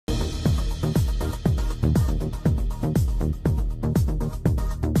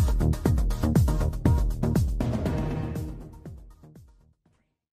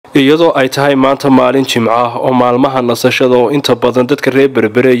iyadoo ay tahay maanta maalin jimco ah oo maalmaha nasashada oo inta badan dadka reer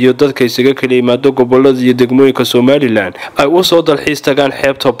Berbera iyo dadka isaga kala yimaado gobolada iyo degmooyinka Somaliland ay u soo dalxiis tagaan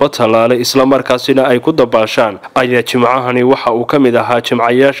xeebta Batalaale isla markaasina ay ku dabaashaan ayaa jimcahani waxa uu kamid ahaa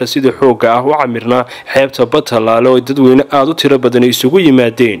jimcayaasha sida xooga ah u camirna xeebta Batalaale oo dadweyne aad u tiro badan isugu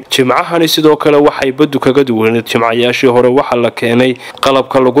yimaadeen jimcahani sidoo kale waxay badu kaga duwaneed jimcayaashii hore waxa la keenay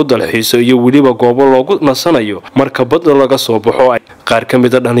qalabka lagu dalxiiso iyo waliba goobo loogu nasanayo marka bada laga soo baxo qaar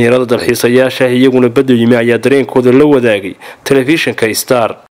kamid ah dhalinyarada dalxiisayaasha iyaguna badu yimi ayaa dareenkooda la wadaagay telefishinka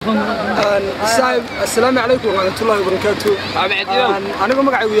Star. السلام عليكم ورحمة الله وبركاته. أنا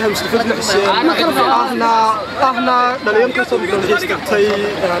مقعد وياها مستفيد الحسين. إحنا دليل كسر بالجيش تبتي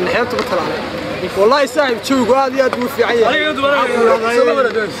نحيط بطلعنا. والله صاحب شو قاعد يدور في عيال.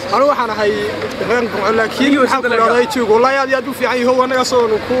 أنا وحنا هاي غير على كيلو حق هذا شو والله يدور في عيال هو أنا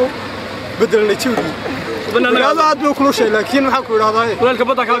قصون وكو بدل نشوفه. هذا عدو كل شيء لكن حق هذا. ولا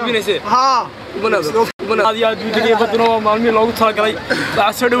الكبتة كم بينسي. ها. هذا يدور دقيقة بدنا معلمين لو تلاقي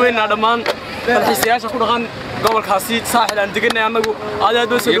بعد وين هذا مان dalxiisayaasha ku dhaqan gobolka Siid saaxil aan deganay anagu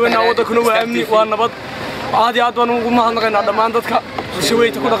aad u soo dhaweynaa waddanka waa amni waa nabad aad baan ugu mahadnaqaynaa dhammaan dadka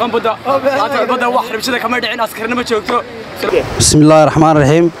bulshooyinka ku dhaqan badda wax rabshada kama dhicin askarna ma joogto bismillaahir rahmaanir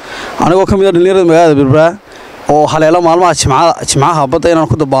rahiim anigoo kamid ah dhalinyarada magaalada Berbera oo haleelo maalmaha jimcaha badda inaan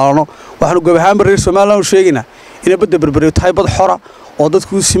ku dabaalano waxaan goob ahaan reer Soomaaliland u sheegaynaa in badda Berbera tahay bad xora oo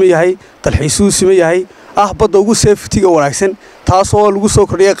dadku u simeeyahay dalxiisuu simeeyahay badda ugu safety-ga wanaagsan taas oo lagu soo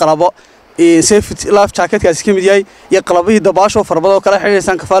kordhiyay qalabo safety life jacket kaas kamid yahay iyo qalabada dabaasho farbado kala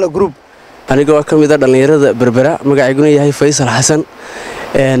xiriirsan kafaala group aniga waa kamid ah dhalinyarada Berbera magaceyguna yahay Faysal Xasan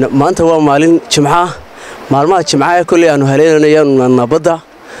maanta waa maalin jimca maalmaha jimcaha kulli aanu haleelanayaan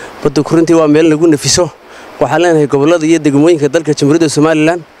badda kurintii waa meel lagu nafiso waxaan leenahay gobolada iyo degmooyinka dalka Jamhuuriyadda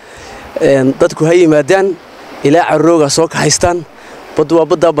Somaliland dadku hay yimaadaan ilaa carooga soo kaxaystaan baddu waa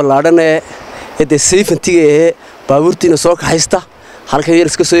badda ballaaran ee safety-ga ee baabuurtiina soo kaxaysta halka yar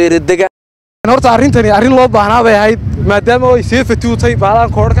iska soo yeeradega horta arintani arin loo baahnaa bay ahayd maadaama ay safety u tahay baalan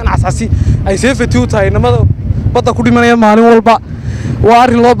koodhkan casasi ay safety u tahay namada badda ku dhimanaya maalin walba waa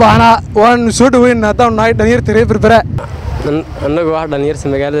arin loo baahnaa waan soo dhaweynaa hadaan nahay dhalinyarada reer Berbera annagu waa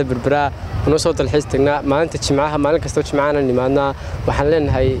dhalinyarada magaalada Berbera una soo dalxiis tagnaa maalinta jimcaha maalin kasta jimcaana nimaadna waxaan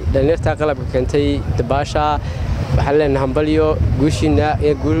leenahay dhalinyarada qalabka keentay dabaasha waxaan leenahay hambalyo guushina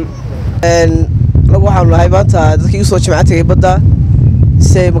iyo guul waxaan nahay maanta dadkii soo jimcaha tagay badda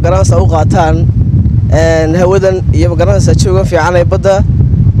say magaranaysa u qaataan hawadan iyo magaranaysa joogan fiican ay badda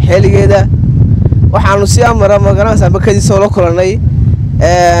xiligeeda waxaanu si amara magaranaysa bakadiisa la kulanay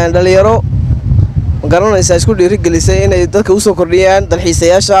dhalinyaro magaranaysa isku dhiirigelisay inay dadka u soo kordhiyaan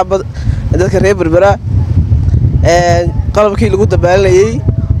dalxiisayaasha dadka reer Berbera qalabkii lagu dabaalanayay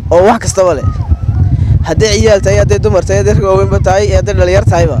oo wax kastaba leh haddii ciyaal tahay haddii dumar tahay haddii rag weyn tahay haddii dhalinyar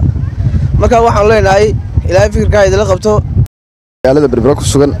tahayba marka waxaan leenahay ilaahay fikirka idin la qabto magaalada Berbera ku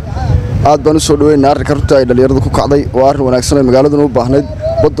sugan aad baan u soo dhaweynaa arrinka runtii ay dhalinyaradu ku kacday waa arrin wanaagsan oo magaaladuna u baahnayd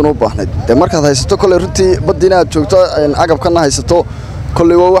baduna u baahnayd markaad haysato kulay runtii badina aad joogto agabkana haysato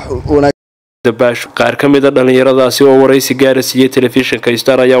kulay waa wax wanaagsan dabaash qaar kamid ah dhalinyaradaasi oo waraysi gaarsiiyay telefishinka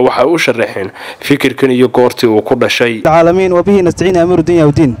Star ayaa waxa uu sharaxeen fikirkan iyo goortii uu ku dhashay caalamiin wabihi nastaciin amru dunya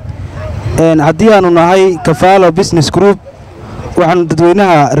wa diin haddii aanu nahay kafaalo business group waxaan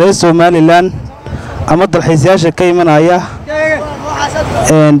dadweynaha reer Somaliland ama dalxiisayaasha ka imanaya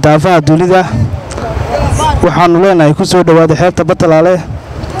daafaha dunida waxaanu leenahay ku soo dhawaada xeebta Batalaale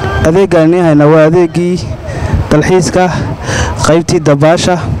adeegan hayna waa adeegii dalxiiska qaybtii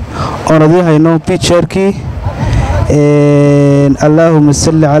dabaasha oo nadihayno picture-kii Allahumma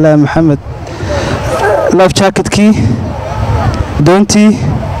salli ala Muhammad life jacket-kii doontii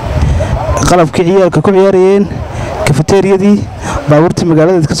qalabkii ciyaalka ku ciyaarayeen cafeteria-dii baabuurtii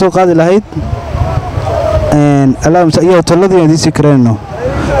magaalada ka soo qaadi lahayd Allahumma iyo toladii aan si kareyno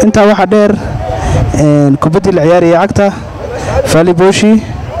inta waxa dheer kubadii la ciyaarayay cagta volleyball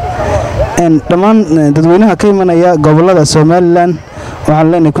dhamaan dadweynaha ka imanaya gobolada Somaliland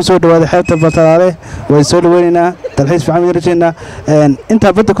waxaan leenahay ku soo dhawaada xeebta Batalaale way soo dhaweynaa dalxiis fiican idin rajeynaa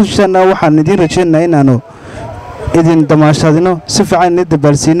inta badda ku jirnaa waxaan idin rajeynaa inaanu idin damaashadino si fiican idin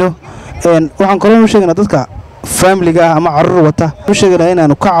dabaalsiino waxaan kaloo u sheegnaa dadka family-ga ama carruur wata u sheegnaa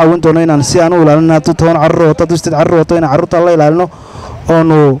inaanu ka caawin doono inaan si aan u ilaalino haddii toban carruur wata dustid carruur wato in carruurta la ilaalino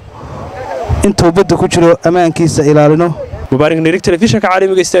oonu intuu badda ku jiro amaankiisa ilaalino mubaarak nirig telefishinka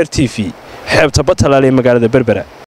caalamiga Star TV xeebta Batalaale magaalada Berbera